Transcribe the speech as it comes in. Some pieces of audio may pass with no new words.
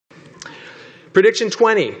Prediction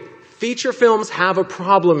 20. Feature films have a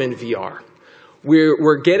problem in VR.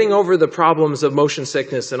 We're getting over the problems of motion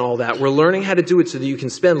sickness and all that. We're learning how to do it so that you can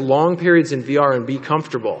spend long periods in VR and be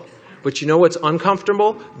comfortable. But you know what's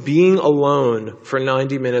uncomfortable? Being alone for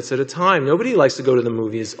 90 minutes at a time. Nobody likes to go to the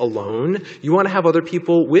movies alone. You want to have other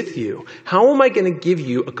people with you. How am I going to give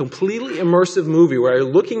you a completely immersive movie where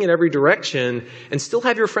you're looking in every direction and still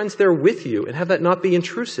have your friends there with you and have that not be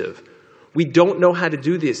intrusive? We don't know how to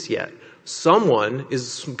do this yet. Someone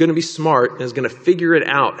is going to be smart and is going to figure it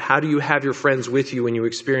out. How do you have your friends with you when you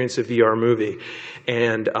experience a VR movie?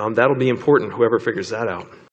 And that'll be important, whoever figures that out.